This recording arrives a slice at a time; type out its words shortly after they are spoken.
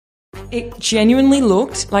it genuinely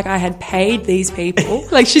looked like I had paid these people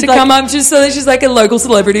like she'd to come up just so that she's like a local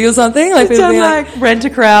celebrity or something. Like, people like rent a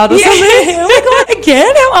crowd or something. Oh my God,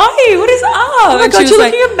 again? How are you? What is up? Oh my God, you're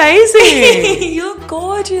looking amazing. You look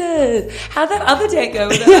gorgeous. How'd that other date go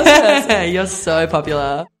with that other person? You're so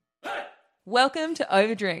popular. Welcome to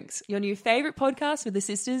Overdrinks, your new favourite podcast with the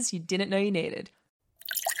sisters you didn't know you needed.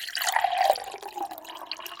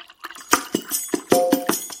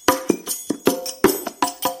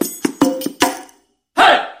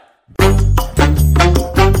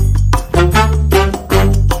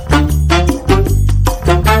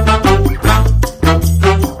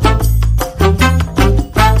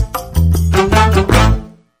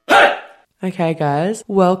 Okay, guys,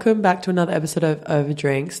 welcome back to another episode of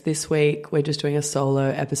Overdrinks. This week, we're just doing a solo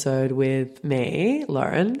episode with me,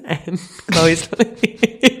 Lauren, and Chloe's not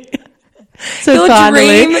here. So your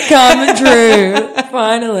finally, dream come true.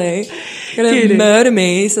 Finally. You're gonna murder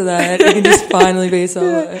me so that you can just finally be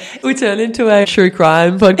solo. We turn into a true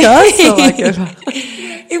crime podcast. So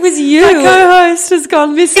it was you. My co-host has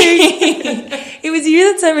gone missing. It was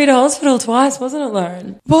you that sent me to hospital twice, wasn't it,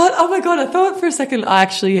 Lauren? What? Oh my God, I thought for a second I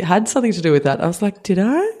actually had something to do with that. I was like, did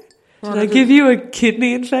I? Did I give you a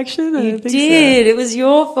kidney infection? You did. It was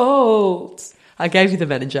your fault. I gave you the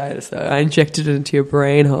meningitis, though. I injected it into your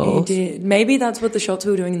brain hole. You did. Maybe that's what the shots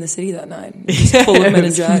we were doing in the city that night. Just full of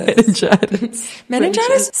meningitis.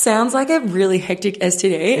 Meningitis sounds like a really hectic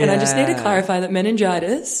STD, and I just need to clarify that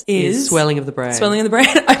meningitis is swelling of the brain. Swelling of the brain.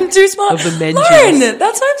 I'm too smart. Of the meninges. Lauren,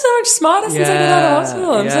 that's why I'm so much smarter since I got out of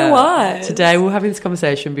hospital. I'm so wise. Today we're having this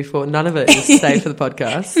conversation before. None of it is safe for the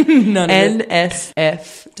podcast. None of it.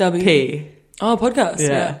 NSFP. Oh, podcast.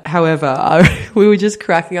 Yeah. However, we were just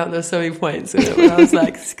cracking up. There were so many points in it when I was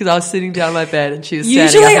like, because I was sitting down on my bed and she was standing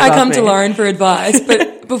Usually up above I come me. to Lauren for advice,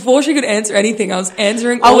 but before she could answer anything, I was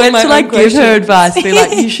answering all I went of my to own like questions. give her advice, be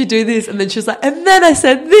like, you should do this, and then she was like, and then I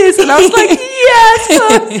said this, and I was like, yes,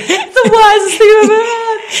 it's the wisest thing I've ever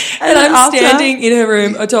had. And I'm standing in her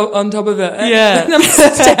room on top of her. Yeah. And I'm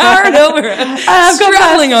towering over her. And I've got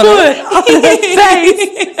straddling my foot on her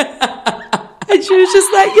face. And she was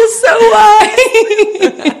just like, you're so wise.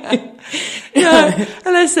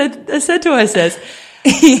 And I said to her, I says,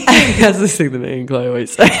 that's the thing that me and Chloe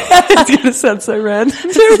always say. It's going to sound so random.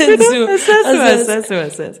 I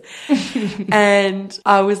says. And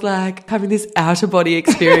I was like having this outer body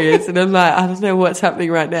experience, and I'm like, I don't know what's happening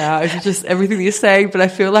right now. It's just everything you're saying, but I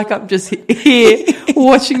feel like I'm just here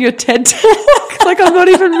watching your TED talk. Like I'm not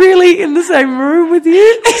even really in the same room with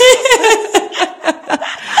you.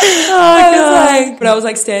 But I was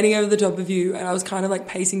like standing over the top of you, and I was kind of like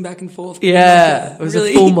pacing back and forth. Yeah, it was really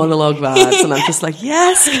a full monologue vibes, and I'm just like,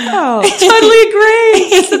 yes, girl, totally agree.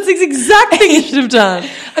 That's the exact thing you should have done.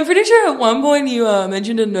 I'm pretty sure at one point you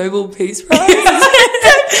mentioned a Nobel Peace Prize.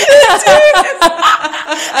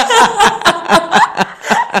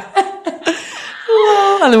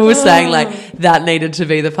 And we were saying like that needed to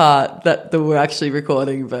be the part that we're actually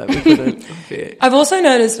recording, but we couldn't. I've also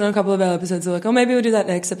noticed on a couple of our episodes, they're like, oh, maybe we'll do that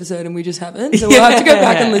next episode, and we just haven't. So we'll have to go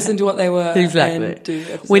back and listen to what they were. Exactly. And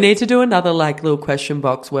do we need to do another like little question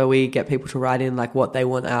box where we get people to write in like what they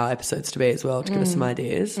want our episodes to be as well, to give us some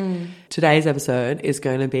ideas. Today's episode is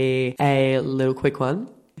going to be a little quick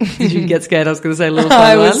one. Did you get scared? I was going to say a little fun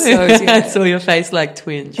I one. was so scared. I saw your face like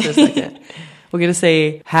twinge for a second. We're going to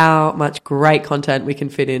see how much great content we can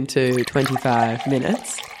fit into 25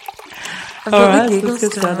 minutes. All right, let's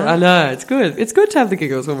get started. I know, it's good. It's good to have the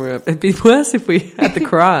giggles when we're... It'd be worse if we had the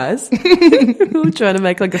cries. We were trying to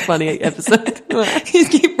make like a funny episode. You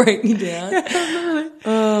keep breaking down.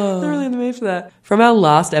 Not really in the mood for that. From our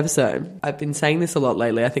last episode, I've been saying this a lot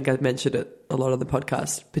lately. I think I've mentioned it a lot on the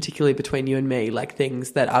podcast, particularly between you and me, like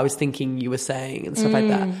things that I was thinking you were saying and stuff like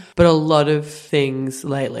that. But a lot of things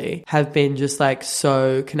lately have been just like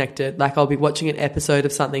so connected. Like I'll be watching an episode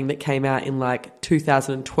of something that came out in like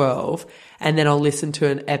 2012, and then I'll listen to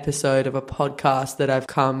an episode of a podcast that I've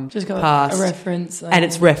come past. A reference. And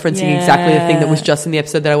it's referencing exactly the thing that was just in the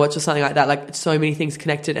episode that I watched or something like that. Like so many things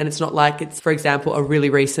connected, and it's not like it's, for example, a really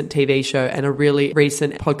recent TV show and a really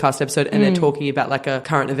recent podcast episode and they're talking about like a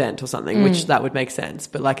current event or something, which that would make sense.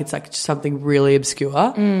 But like it's like something really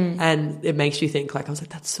obscure and it makes you think like, I was like,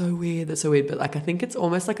 that's so weird. But like I think it's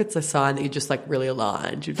almost like it's a sign that you're just like really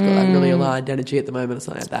aligned. You've got like really aligned energy at the moment or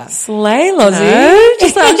something like that. Slay, Lozzie. No,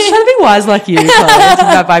 just like, I'm just trying to be wise like you, Chloe,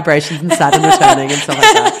 about vibrations and Saturn returning and stuff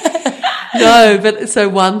like that. No, but so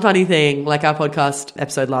one funny thing, like our podcast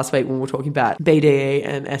episode last week when we were talking about BDE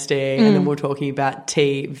and SDE and then we were talking about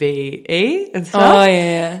TVE and stuff. Oh,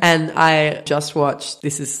 yeah. And I just watched,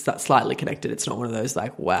 this is slightly connected. It's not one of those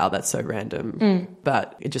like, wow, that's so random.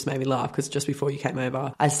 But it just made me laugh because just before you came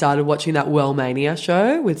over, I started watching that Wellmania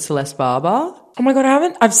show with Celeste Barber. Oh my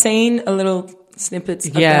God, I've seen a little snippets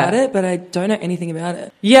about it, but I don't know anything about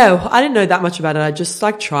it. Yeah, I didn't know that much about it. I just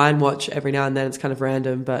like try and watch every now and then. It's kind of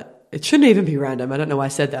random, but it shouldn't even be random. I don't know why I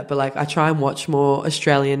said that, but like I try and watch more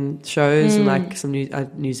Australian shows and like some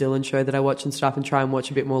New Zealand show that I watch and stuff and try and watch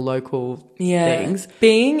a bit more local things.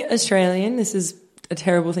 Being Australian, this is a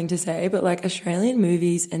terrible thing to say, but like Australian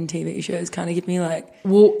movies and TV shows kind of give me like,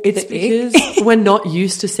 well, it's because we're not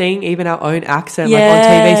used to seeing even our own accent like on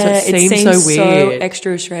TV, so it seems so weird, so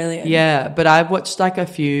extra Australian. Yeah, but I've watched like a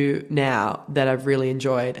few now that I've really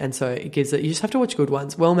enjoyed, and so it gives it. You just have to watch good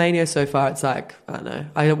ones. Wellmania so far, it's like I don't know.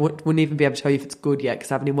 I wouldn't even be able to tell you if it's good yet because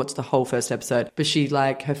I haven't even watched the whole first episode. But she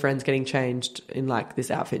like her friend's getting changed in like this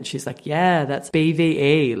outfit, and she's like, "Yeah, that's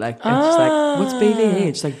BVE." Like, and she's like, "What's BVE?"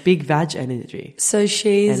 It's like big vag energy. So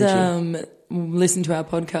she's listened to our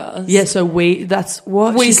podcast. Yeah, so that's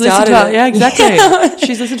what we she's started. Listened to. Yeah, exactly.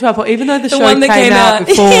 She's listened to our podcast, even though the show one that came out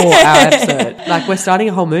before our episode. Like we're starting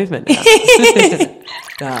a whole movement now.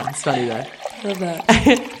 It's funny though. Love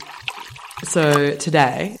that. So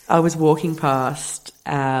today I was walking past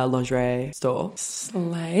our lingerie store.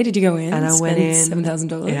 Slay. Did you go in? And I went in.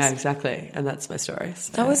 $7,000. Yeah, exactly. And that's my story.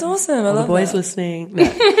 So that was awesome. I love the boys that. listening. No.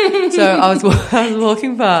 So I was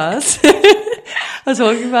walking past. I was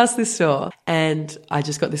walking past this store and I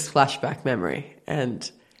just got this flashback memory.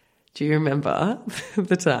 And do you remember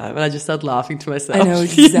the time? And I just started laughing to myself. I know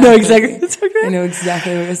exactly. You know exactly. It's okay. I know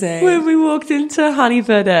exactly what you're saying. When we walked into Honey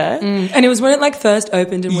Burdette. And it was when it like first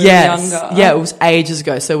opened and we were younger. Yeah, it was ages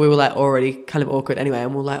ago. So we were like already kind of awkward anyway.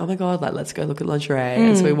 And we were like, oh my God, like let's go look at lingerie.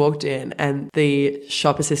 And so we walked in and the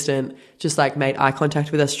shop assistant just like made eye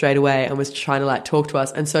contact with us straight away and was trying to like talk to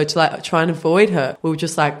us. And so to like try and avoid her, we were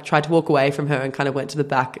just like tried to walk away from her and kind of went to the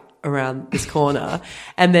back around this corner.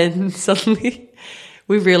 And then suddenly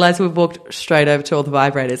we realised we've walked straight over to all the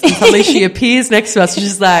vibrators. And suddenly she appears next to us.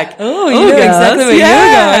 She's like, oh, you know exactly where you were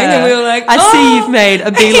going. And we were like, I see you've made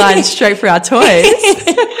a beeline straight for our toys.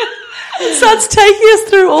 Starts taking us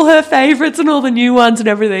through all her favourites and all the new ones and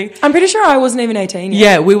everything. I'm pretty sure I wasn't even 18 yet.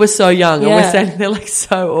 Yeah, we were so young and we're standing there like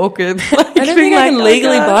so awkward. Like, I don't think I can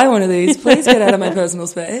legally buy one of these. Please get out of my personal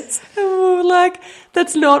space. And we were like,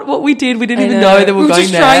 that's not what we did. We didn't even know that we were going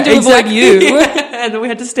just there. Trying to avoid you. And we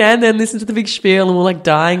had to stand there and listen to the big spiel and we're like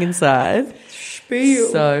dying inside.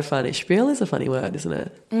 Spiel. So funny. Spiel is a funny word, isn't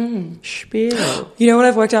it? Spiel. You know what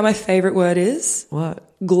I've worked out my favourite word is? What?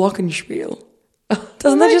 Glockenspiel.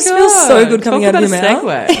 Doesn't that just feel so good coming out of your mouth?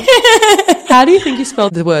 Segue. How do you think you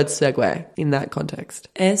spelled the word segue in that context?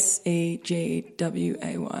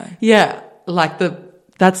 SEGWAY. Yeah, like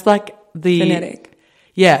that's like the phonetic.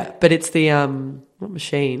 Yeah, but it's the not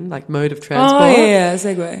machine, like mode of transport. Oh yeah,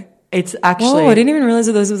 segue. It's actually. Oh, I didn't even realize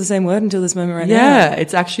that those were the same word until this moment right now. Yeah,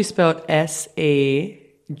 it's actually spelled SEGUE.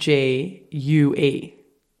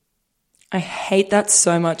 I hate that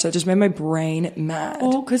so much. That just made my brain mad.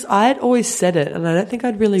 Well, because I'd always said it, and I don't think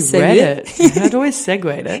I'd really Segued read it. I'd always segued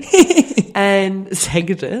it and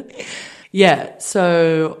segued it. Yeah,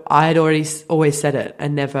 so I'd always said it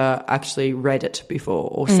and never actually read it before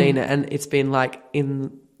or seen it. And it's been like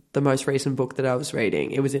in the most recent book that I was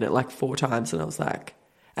reading, it was in it like 4 times, and I was like,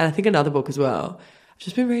 and I think another book as well.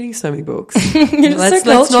 Just been reading so many books.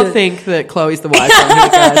 Let's not think that Chloe's the wise one here,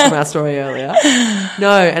 guys, from our story earlier.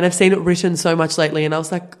 No, and I've seen it written so much lately, and I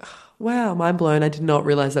was like, wow, mind blown. I did not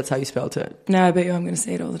realise that's how you spelt it. No, I bet you I'm going to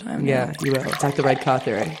see it all the time. Yeah, you will. It's like the red car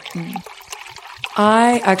theory.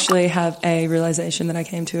 I actually have a realisation that I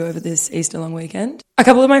came to over this Easter long weekend. A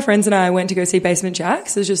couple of my friends and I went to go see Basement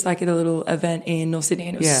Jaxx. It was just like at a little event in North Sydney,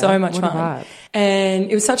 and it was so much fun. And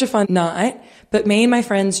it was such a fun night. But me and my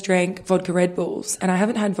friends drank vodka Red Bulls, and I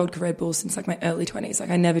haven't had vodka Red Bulls since like my early 20s. Like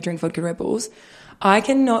I never drink vodka Red Bulls. I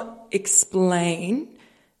cannot explain.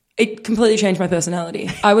 It completely changed my personality.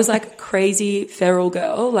 I was like a crazy feral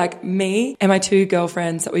girl. Like me and my 2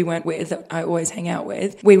 girlfriends that we went with, that I always hang out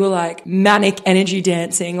with, we were like manic energy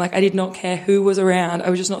dancing. Like I did not care who was around.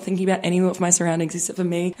 I was just not thinking about any of my surroundings except for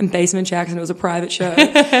me and Basement Jaxx, and it was a private show.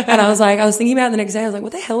 And I was thinking about it the next day. I was like,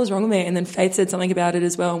 what the hell was wrong with me? And then Faith said something about it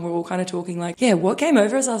as well. And we were all kind of talking like, yeah, what came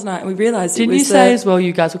over us last night? And we realised Didn't you say as well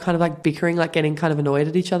you guys were kind of like bickering, like getting kind of annoyed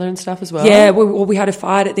at each other and stuff as well? Yeah, we had a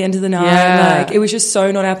fight at the end of the night. Yeah. Like it was just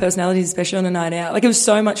so not our personalities, especially on a night out. Like, it was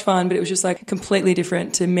so much fun, but it was just like completely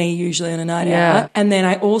different to me usually on a night out. And then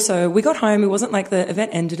we got home. It wasn't like the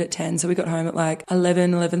event ended at 10. So we got home at like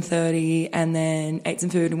 11:30 and then ate some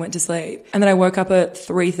food and went to sleep. And then I woke up at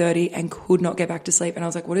 3:30 and could not get back to sleep. And I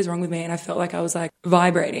was like, what is wrong with me? And I felt like I was like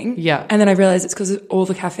vibrating. Yeah. And then I realized it's because of all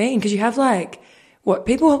the caffeine. Because you have like, what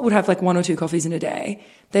people would have like 1 or 2 coffees in a day.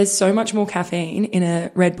 There's so much more caffeine in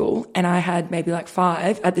a Red Bull. And I had maybe like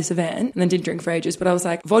 5 at this event and then didn't drink for ages. But I was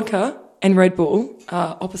like, vodka and Red Bull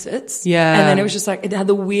are opposites. Yeah. And then it was just like, it had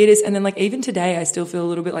the weirdest. And then like even today, I still feel a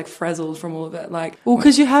little bit like frazzled from all of it. Like, well,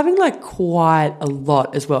 because you're having like quite a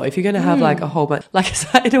lot as well. If you're going to have like a whole bunch, like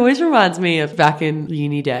it always reminds me of back in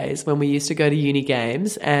uni days when we used to go to uni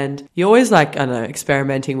games and you're always like, I don't know,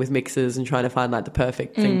 experimenting with mixes and trying to find like the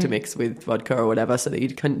perfect thing to mix with vodka or whatever so that you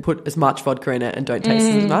can put as much vodka in it and don't taste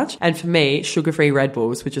as much. And for me, sugar-free Red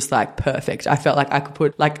Bulls were just like perfect. I felt like I could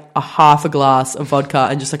put like a half a glass of vodka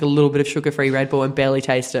and just like a little bit of sugar-free Red Bull and barely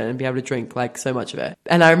taste it and be able to drink like so much of it.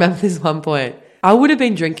 And I remember this one point, I would have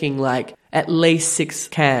been drinking like at least 6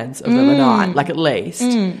 cans of them a night, like at least.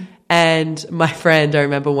 And my friend, I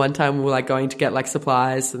remember one time we were like going to get like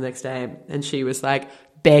supplies the next day and she was like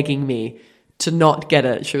begging me to not get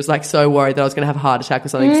it. She was like so worried that I was going to have a heart attack or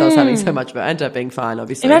something because I was having so much of it. I ended up being fine,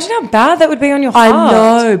 obviously. Imagine how bad that would be on your heart. I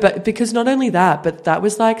know, but because not only that, but that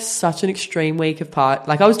was like such an extreme week of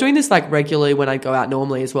like I was doing this like regularly when I go out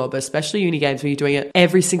normally as well, but especially uni games when you're doing it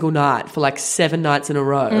every single night for like 7 nights in a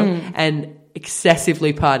row and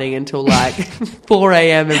excessively partying until like 4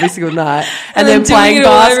 a.m. every single night and then playing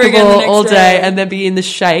basketball all day and then be in the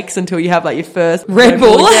shakes until you have like your first Red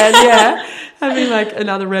Bull again. Yeah. Having like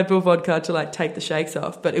another Red Bull vodka to like take the shakes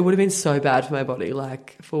off. But it would have been so bad for my body,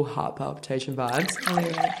 like full heart palpitation vibes.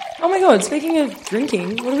 Oh my God, speaking of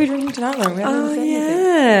drinking, what are we drinking tonight, Lauren? We haven't said anything.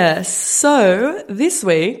 Yeah. So this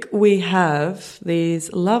week we have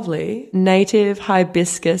these lovely native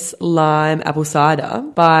hibiscus lime apple cider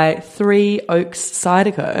by 3 Oaks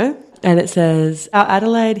Cider Co. And it says, our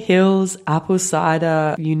Adelaide Hills apple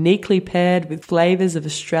cider uniquely paired with flavours of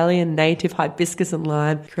Australian native hibiscus and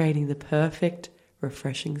lime, creating the perfect,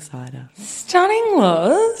 refreshing cider. Stunning,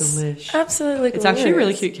 Loz. Delish. Absolutely It's actually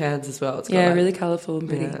really cute cans as well. It's got like, really colourful and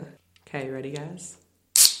pretty. Yeah. Okay, you ready, guys?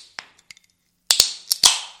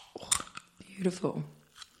 Beautiful.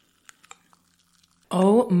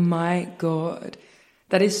 Oh my God.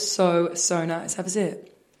 That is so, so nice. Have a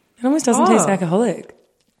sip. It almost doesn't taste alcoholic.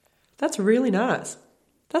 That's really nice.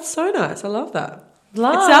 That's so nice. I love that.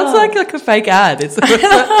 Love. It sounds like a fake ad. It's like,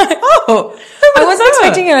 I wasn't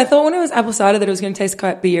expecting it. I thought when it was apple cider that it was going to taste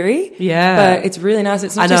quite beery. Yeah. But it's really nice.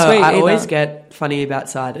 It's not too sweet I either. always get funny about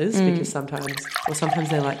ciders because sometimes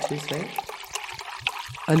they're like too sweet.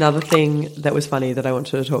 Another thing that was funny that I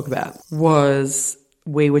wanted to talk about was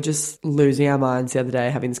we were just losing our minds the other day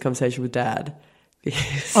having this conversation with Dad.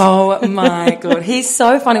 Oh my God. He's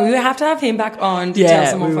so funny. We would have to have him back on to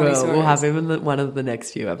tell some more funny stories. We'll have him in one of the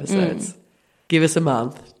next few episodes. Give us a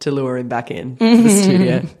month to lure him back in to the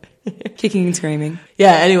studio. Kicking and screaming.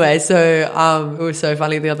 Yeah, anyway, so it was so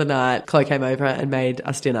funny the other night. Chloe came over and made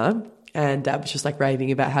us dinner and Dad was just like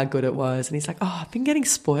raving about how good it was. And he's like, oh, I've been getting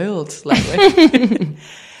spoiled lately.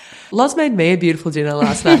 Loz made me a beautiful dinner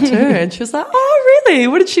last night too. And she was like, oh, really?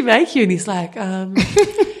 What did she make you? And he's like,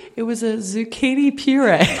 it was a zucchini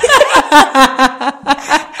puree.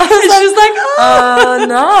 And she was like, oh,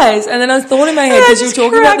 nice. And then I thought in my head, because you were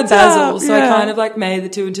talking about the basil, so I kind of like made the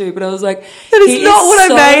 2 and 2, but I was like, that is not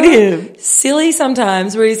what I made him. Silly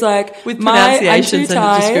sometimes where he's like, with pronunciations I'm too and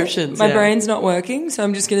tired, descriptions. my brain's not working, so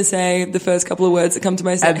I'm just going to say the first couple of words that come to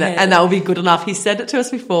my head. And that will be good enough. He said it to us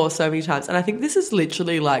before so many times. And I think this is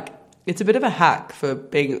literally like, it's a bit of a hack for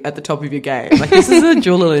being at the top of your game. Like this is a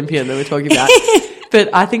dual Olympian that we're talking about.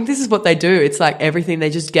 But I think this is what they do. It's like everything, they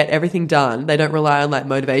just get everything done. They don't rely on like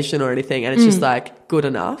motivation or anything. And it's just like good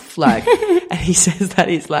enough. Like, and he says that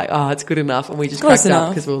he's like, oh, it's good enough. And we just cracked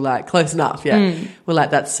up because we're like, close enough. Yeah. We're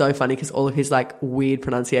like, that's so funny because all of his like weird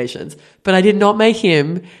pronunciations. But I did not make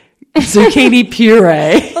him zucchini puree.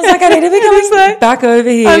 I was like, I need to be coming back over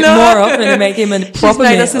here more often and make him a proper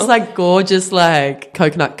made meal. us this like gorgeous like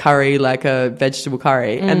coconut curry, like a vegetable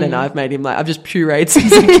curry, and then I've made him like I've just pureed some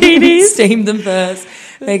zucchinis, steamed them first,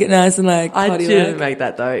 make it nice and like. I didn't make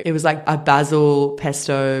that though. It was like a basil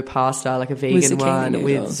pesto pasta, like a vegan one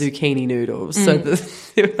with zucchini noodles. So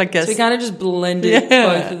I guess so we kind of just blended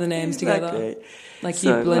both of the names together. Like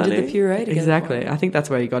so you blended the puree together. Exactly. I think that's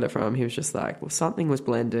where he got it from. He was just like, well, something was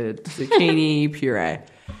blended, zucchini, puree.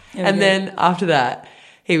 And then after that,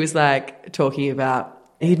 he was like talking about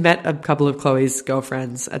He'd met a couple of Chloe's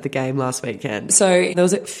girlfriends at the game last weekend. So there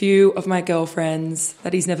was a few of my girlfriends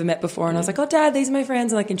that he's never met before, and I was like, oh, Dad, these are my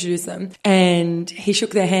friends, and like introduced them. And he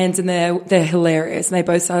shook their hands, and they're hilarious. And they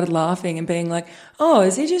both started laughing and being like, oh,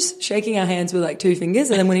 is he just shaking our hands with like 2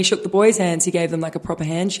 fingers? And then when he shook the boys' hands, he gave them like a proper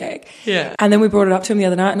handshake. Yeah. And then we brought it up to him the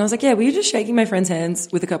other night, and I was like, yeah, were you just shaking my friend's hands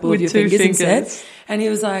with a couple of your fingers instead? And he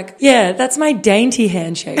was like, yeah, that's my dainty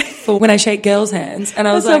handshake for when I shake girls' hands. And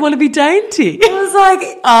I was like, I want to be dainty. I was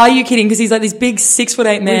like, are you kidding? Because he's like this big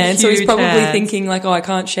 6'8" man. So he's probably hands. thinking like, oh, I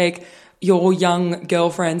can't shake your young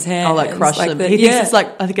girlfriend's hand. I'll like crush them. He thinks it's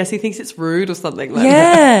like, I guess he thinks it's rude or something like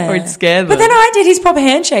that. Or he'd scare them. But then I did his proper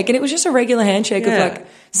handshake, and it was just a regular handshake of like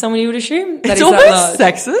someone you would assume that it's is almost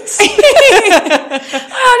that sexist. 100%.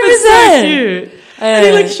 It's so cute. And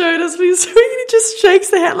he like showed us what he was doing, and he just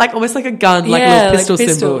shakes the hand like almost like a gun, like a little pistol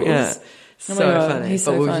symbol. Yeah. Oh So funny. He's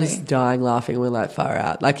but so we were funny. just dying laughing. We're like, far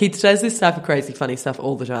out. Like, he does this type of crazy, funny stuff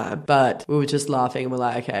all the time. But we were just laughing, and we're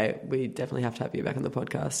like, okay, we definitely have to have you back on the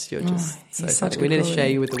podcast. You're just so funny. We need to share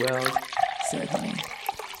you with the world. So funny.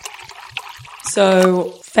 So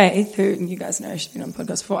Faith, who you guys know, she's been on the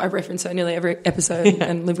podcast before. I've referenced her nearly every episode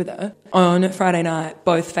and live with her. On Friday night,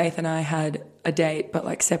 both Faith and I had a date, but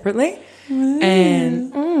like separately.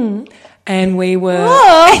 And we were...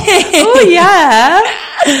 Oh, yeah.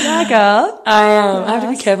 Yeah, girl. I have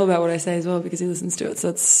to be careful about what I say as well, because he listens to it, so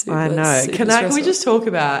it's super, I know. super Can stressful. we just talk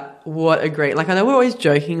about what a green... Like, I know we're always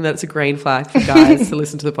joking that it's a green flag for guys to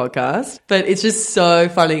listen to the podcast, but it's just so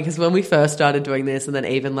funny because when we first started doing this, and then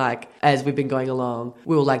even like as we've been going along,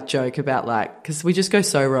 we'll like joke about like... Because we just go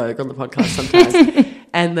so rogue on the podcast sometimes.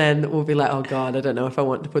 And then we'll be like, oh, God, I don't know if I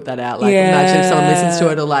want to put that out. Like, imagine if someone listens to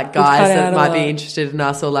it, or like guys that might be interested in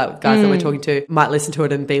us, or like guys that we're talking to might listen to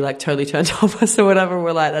it and be like totally turned off us or whatever.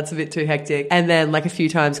 We're like, that's a bit too hectic. And then like a few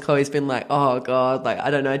times Chloe's been like, oh, God, like,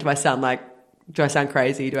 I don't know. Do I sound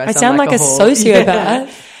crazy? Do I sound like a sociopath?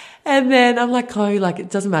 Yeah. And then I'm like, Chloe, like,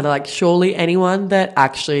 it doesn't matter. Like, surely anyone that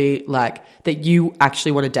actually, like, that you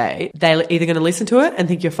actually want to date, they're either going to listen to it and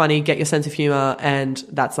think you're funny, get your sense of humor, and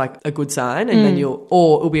that's, like, a good sign. And then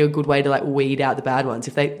or it'll be a good way to, like, weed out the bad ones.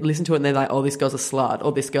 If they listen to it and they're like, oh, this girl's a slut,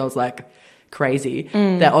 or this girl's, like, crazy,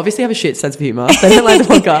 they obviously have a shit sense of humor. They don't like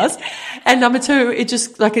the podcast. And number two, it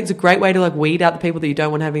just, like, it's a great way to, like, weed out the people that you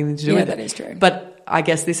don't want to have anything to do with. Yeah, that is true. But I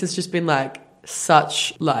guess this has just been, like,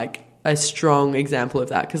 such, like... a strong example of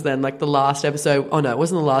that, because then like the last episode, oh no, it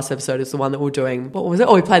wasn't the last episode, it's the one that we were doing, what was it?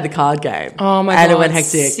 Oh, we played the card game. Oh my God. And it went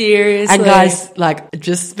hectic. Seriously. And guys, like,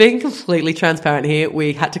 just being completely transparent here,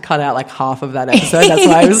 we had to cut out like half of that episode. That's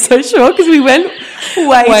why I was so shocked, because we went way too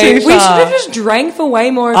far. We should have just drank for way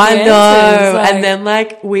more of the I know. answers, like... And then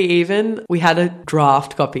like we had a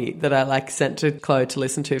draft copy that I like sent to Chloe to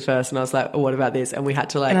listen to first, and I was like, oh, what about this? And we had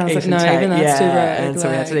to like, and I was even like, no, take, even that's too rogue. And so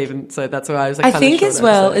we had to even, so that's why I was like, I think as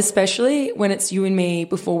well, episode. especially when it's you and me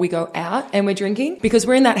before we go out and we're drinking, because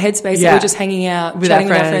we're in that headspace that we're just hanging out, chatting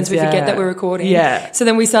with our friends, we forget that we're recording. Yeah. So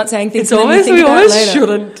then we start saying things. It's almost, we almost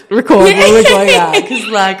shouldn't record when we're going out, because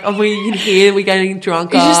like we can hear we're getting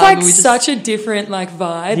drunk. It's just like such a different like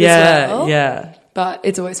vibe as well. Yeah. But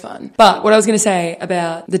it's always fun. But what I was going to say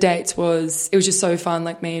about the dates was it was just so fun,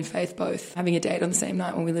 like me and Faith both having a date on the same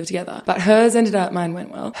night when we lived together. But mine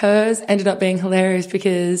went well. Hers ended up being hilarious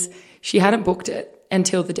because she hadn't booked it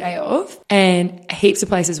until the day of, and heaps of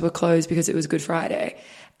places were closed because it was Good Friday.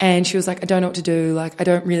 And she was like, I don't know what to do. Like, I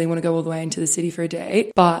don't really want to go all the way into the city for a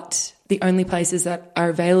date, but the only places that are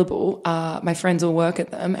available are my friends all work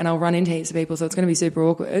at them, and I'll run into heaps of people, so it's going to be super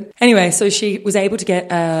awkward. Anyway, so she was able to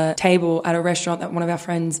get a table at a restaurant that one of our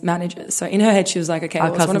friends manages. So in her head, she was like, okay, our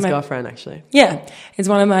well, cousin's it's one of my girlfriend, actually. Yeah, it's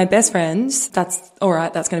one of my best friends. That's all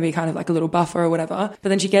right. That's going to be kind of like a little buffer or whatever. But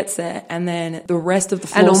then she gets there, and then the rest of the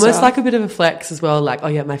floor and almost staff, like a bit of a flex as well, like, oh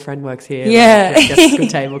yeah, my friend works here. Yeah, like, gets a good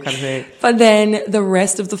table kind of thing. But then the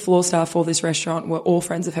rest of the floor staff for this restaurant were all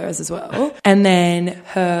friends of hers as well. And then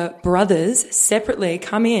her brothers separately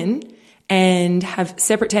come in and have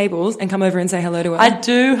separate tables and come over and say hello to her. I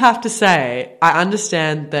do have to say, I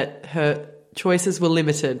understand that her choices were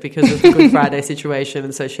limited because of the Good Friday situation,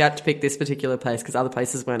 and so she had to pick this particular place because other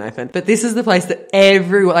places weren't open. But this is the place that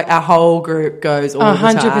everyone, like our whole group, goes all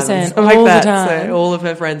 100%, the time. all like the time. So all of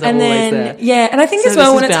her friends are always there. Yeah, and I think so as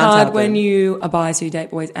well when it's hard when you are bi, so you date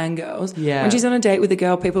boys and girls. Yeah. When she's on a date with a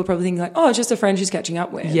girl, people are probably thinking like, oh, it's just a friend she's catching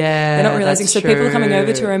up with. Yeah, they're not realizing. So people are coming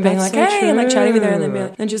over to her and being like, hey, and like chatting with her,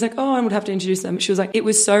 and then she's like, oh, I would have to introduce them. She was like, it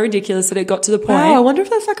was so ridiculous that it got to the point. Wow, I wonder if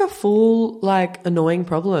that's like a full like annoying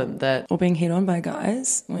problem that, or being hit on by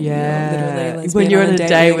guys. When Yeah. you're literally When you're on a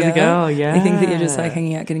date with a girl, yeah. They think that you're just like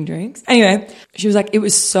hanging out getting drinks. Anyway, she was like, it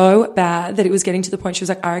was so bad that it was getting to the point, she was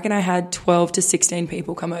like, I reckon I had 12 to 16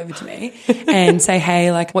 people come over to me and say,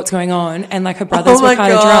 hey, like, what's going on? And like her brothers were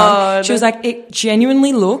kind of drunk. She was like, it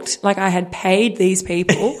genuinely looked like I had paid these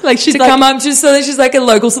people like she's to like, come up just so that she's like a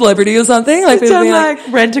local celebrity or something. Like, to like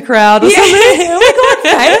rent a crowd or something. Oh my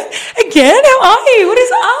God, Faith. Again, how are you? What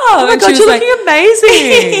is up? Oh my God, you're looking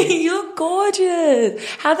amazing. You look gorgeous.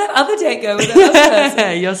 How'd that other date go with that other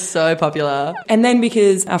person? You're so popular. And then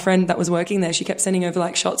because our friend that was working there, she kept sending over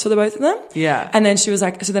like shots for the both of them. Yeah. And then she was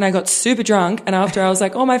like, so then I got super drunk. And after I was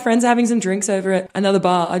like, oh, my friend's having some drinks over at another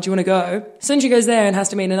bar. Do you want to go? So then she goes there and has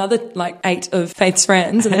to meet another like 8 of Faith's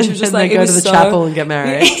friends. And then she was just and like, they go to the chapel and get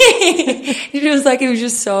married. She was like, it was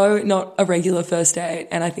just so not a regular first date.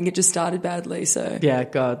 And I think it just started badly. So yeah,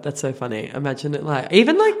 God, that's so funny. Imagine it like,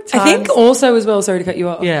 even like times. I think also as well, sorry to cut you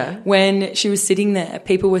off. Yeah. When she was sitting there,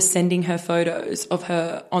 people were sending her photos of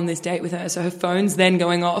her on this date with her. So her phone's then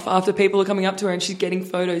going off after people are coming up to her and she's getting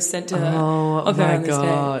photos sent to her of her on this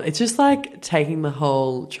date. It's just like taking the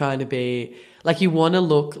whole trying to be like, you want to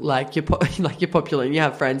look like you're popular and you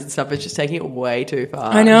have friends and stuff. It's just taking it way too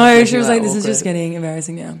far. I know. She was like, this is just getting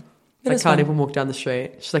embarrassing now. I can't even walk down the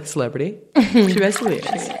street. She's like a celebrity. She basically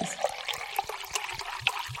is.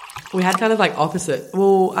 We had kind of like opposite.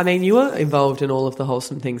 Well, I mean, you were involved in all of the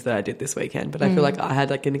wholesome things that I did this weekend, but I feel like I had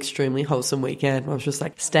like an extremely wholesome weekend. I was just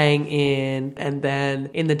like staying in, and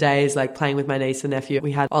then in the days like playing with my niece and nephew.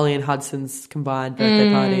 We had Ollie and Hudson's combined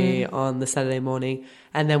birthday party on the Saturday morning.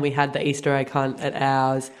 And then we had the Easter egg hunt at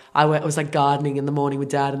ours. I was like gardening in the morning with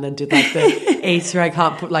Dad, and then did like the Easter egg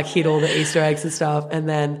hunt, hid all the Easter eggs and stuff. And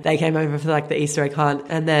then they came over for like the Easter egg hunt.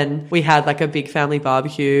 And then we had like a big family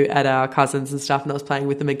barbecue at our cousins and stuff. And I was playing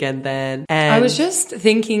with them again then. And I was just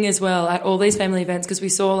thinking as well at all these family events, because we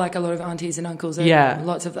saw like a lot of aunties and uncles,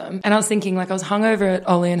 lots of them. And I was thinking like I was hungover at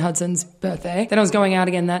Ollie and Hudson's birthday. Then I was going out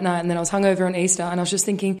again that night, and then I was hungover on Easter, and I was just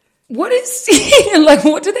thinking, what is like?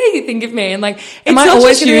 What do they think of me? And like, am I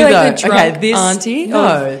always going to be like the drunk auntie?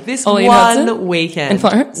 No, this Ollie one weekend in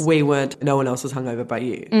Florence? we weren't. No one else was hungover but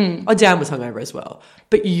you. Oh, Dan was hungover as well.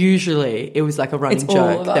 But usually it was like a running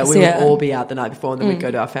joke that we would all be out the night before, and then we'd go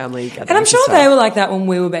to our family gatherings. And I'm sure they were like that when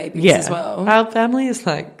we were babies as well. Our family is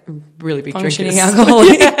like really big functioning drinkers.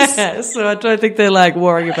 Alcoholics. So I don't think they're like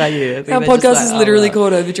worrying about you. I think our podcast is literally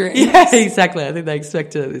called Over Drinks. Yeah, exactly. I think they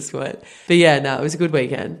expect it at this point. But yeah, no, it was a good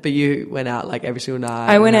weekend. But you went out like every single night.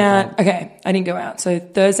 I went out. Okay, I didn't go out. So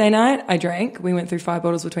Thursday night I drank. We went through 5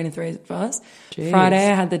 bottles between the 3 of us. Jeez.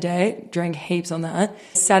 Friday I had the date, drank heaps on that.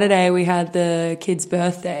 Saturday we had the kids'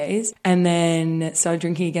 birthdays, and then started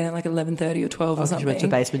drinking again at like 11:30 or 12 or something. You went to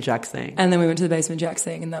the Basement Jack's thing. And then we went to the Basement Jack's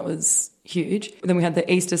thing, and that was huge. Then we had the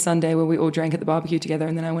Easter Sunday where we all drank at the barbecue together,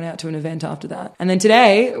 and then I went out to an event after that. And then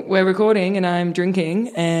today we're recording and I'm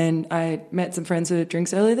drinking, and I met some friends who had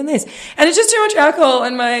drinks earlier than this. And it's just too much alcohol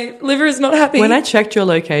and my liver is not happy. When I checked your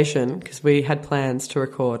location, because we had plans to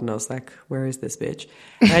record, and I was like, where is this bitch?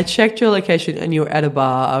 And I checked your location and you were at a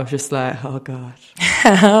bar. I was just like, oh God.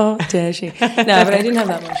 How dare she? No, but I didn't have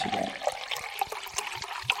that much to drink.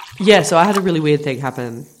 Yeah, so I had a really weird thing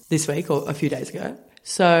happen this week or a few days ago.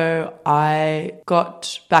 So I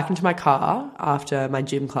got back into my car after my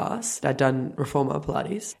gym class. I'd done Reformer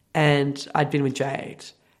Pilates, and I'd been with Jade.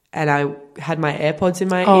 And I had my AirPods in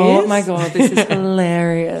my ears. Oh my God, this is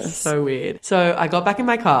hilarious. So weird. So I got back in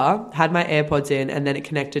my car, had my AirPods in, and then it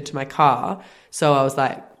connected to my car. So I was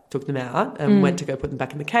like, took them out and went to go put them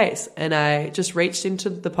back in the case. And I just reached into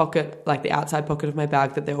the pocket, like the outside pocket of my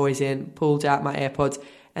bag that they're always in, pulled out my AirPods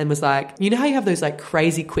and was like, you know how you have those like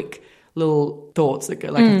crazy quick little thoughts that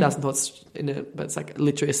go like 1,000 thoughts in it, but it's like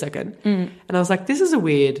literally a second. And I was like, this is a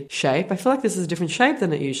weird shape. I feel like this is a different shape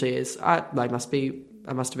than it usually is. I must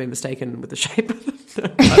have been mistaken with the shape.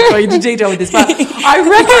 I'll go into detail with this, but I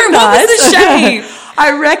recognised the shape.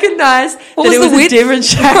 I recognised that it was a different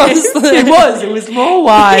shape. It was more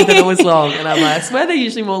wide than it was long. And I'm like, I swear they're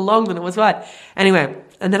usually more long than it was wide. Anyway,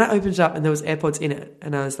 and then I opened it up and there was AirPods in it.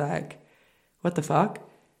 And I was like, what the fuck?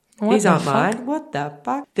 These aren't mine. What the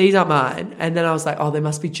fuck? These aren't mine. And then I was like, oh, they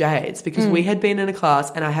must be Jade's, because we had been in a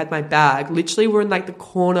class and I had my bag. Literally, we're in like the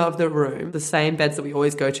corner of the room, the same beds that we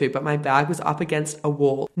always go to, but my bag was up against a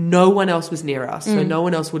wall. No one else was near us. So no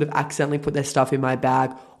one else would have accidentally put their stuff in my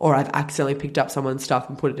bag, or I've accidentally picked up someone's stuff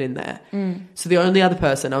and put it in there. So the only other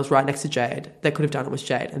person, I was right next to Jade, that could have done it was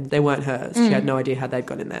Jade, and they weren't hers. She had no idea how they'd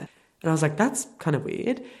got in there. And I was like, that's kind of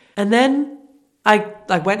weird. And then I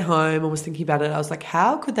went home and was thinking about it. I was like,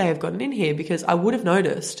 how could they have gotten in here? Because I would have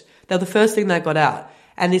noticed. They were the first thing that got out.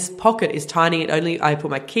 And this pocket is tiny. I put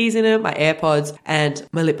my keys in it, my AirPods, and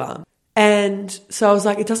my lip balm. And And so I was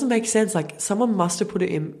like, it doesn't make sense. Like someone must have put it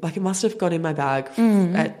in, like it must have gone in my bag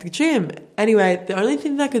at the gym. Anyway, the only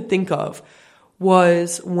thing that I could think of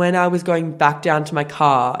was when I was going back down to my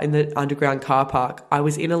car in the underground car park, I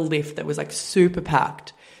was in a lift that was like super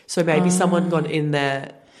packed. So maybe someone got in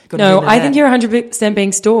there. No, I think you're 100%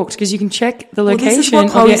 being stalked because you can check the location this is what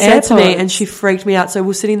of Chloe your said to me, AirPods. and she freaked me out. So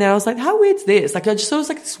we're sitting there. I was like, "How weird's this?" Like I just thought it was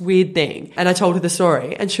like this weird thing, and I told her the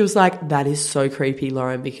story, and she was like, "That is so creepy,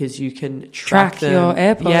 Lauren, because you can track them, your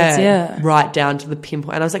AirPods, right down to the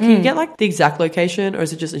pinpoint." And I was like, "Can you get like the exact location, or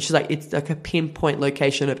is it just?" And she's like, "It's like a pinpoint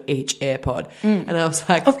location of each AirPod." And I was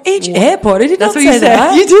like, "Of each AirPod? I did not say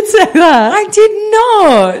that. You did say that. I did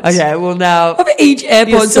not. Okay, well now of each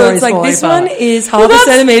AirPod, so it's like this one is half a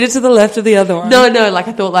centimeter to the left of the other one. No, like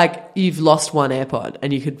I thought like you've lost one AirPod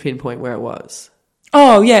and you could pinpoint where it was.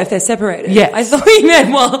 Oh, yeah, if they're separated. Yes. I thought you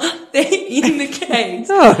meant while they're in the case.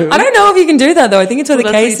 No. I don't know if you can do that, though. I think it's where the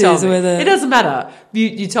case is. It doesn't matter.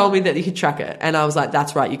 You told me that you could track it. And I was like,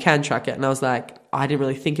 that's right, you can track it. And I was like, I didn't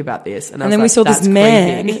really think about this. And then we saw this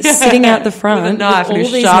man sitting out the front with a knife with and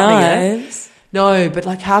all these sharpening knives. it. No, but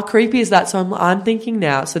like how creepy is that? So I'm thinking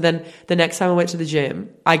now. So then the next time I went to the gym,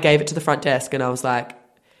 I gave it to the front desk and I was like,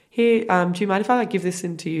 "Here, do you mind if I like give this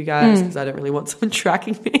in to you guys? Because I don't really want someone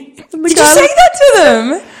tracking me." Did you say that to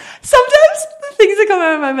them? Sometimes the things that come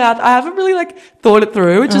out of my mouth, I haven't really like thought it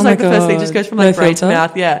through. It's just like the first thing just goes from like brain to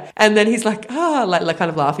mouth. Yeah. And then he's like, like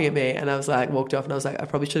kind of laughing at me. And I was like, walked off and I was like, I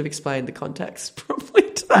probably should have explained the context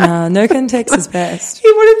properly to that. No context is best.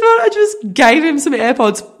 He would have thought I just gave him some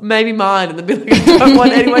AirPods, maybe mine, and then be like, I don't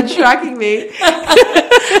want anyone tracking me.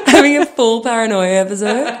 Having a full paranoia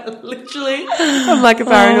episode. Literally. I'm like a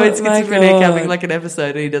paranoid schizophrenic having like an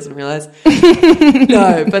episode and he doesn't realise.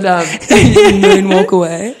 No, but moonwalk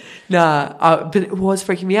away. Nah, but it was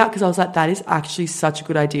freaking me out because I was like, that is actually such a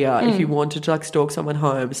good idea. If you wanted to like stalk someone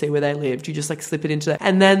home, see where they lived, you just like slip it into that.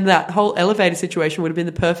 And then that whole elevator situation would have been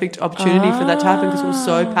the perfect opportunity for that to happen because it was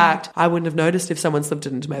so packed. I wouldn't have noticed if someone slipped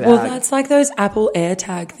it into my bag. Well, that's like those Apple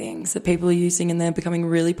AirTag things that people are using and they're becoming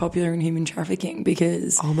really popular in human trafficking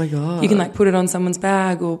because oh my God, you can like put it on someone's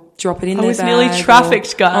bag or drop it in their bag. I was nearly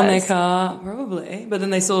trafficked, guys. On their car, probably. But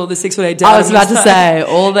then they saw the 6'8" dad. I was about to say,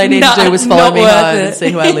 all they need to do was follow me home and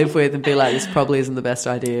see who I live with and be like, this probably isn't the best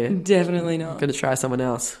idea. Definitely not. I'm going to try someone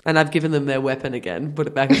else. And I've given them their weapon again, put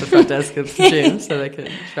it back at the front desk of the gym so they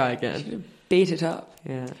can try again. Beat it up.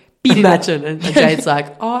 Yeah. Imagine. And Jade's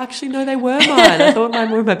like, oh, actually, no, they were mine. I thought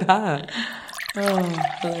mine were in my bag. Oh,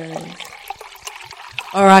 hilarious.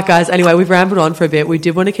 All right, guys. Anyway, we've rambled on for a bit. We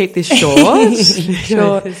did want to keep this short.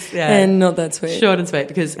 Short and not that sweet. Short and sweet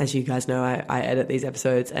because, as you guys know, I edit these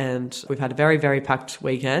episodes and we've had a very, very packed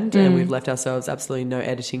weekend and we've left ourselves absolutely no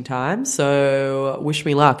editing time. So wish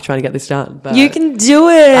me luck trying to get this done. But you can do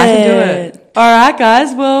it. I can do it. All right,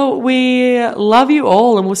 guys. Well, we love you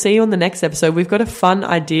all and we'll see you on the next episode. We've got a fun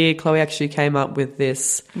idea. Chloe actually came up with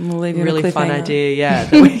this really fun idea. Yeah.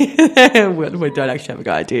 That we don't actually have a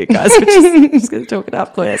good idea, guys. We're just going to talk it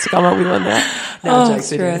up. Chloe has to come up with one now. No, jokes.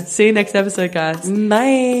 See you next episode, guys.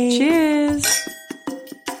 Bye. Cheers.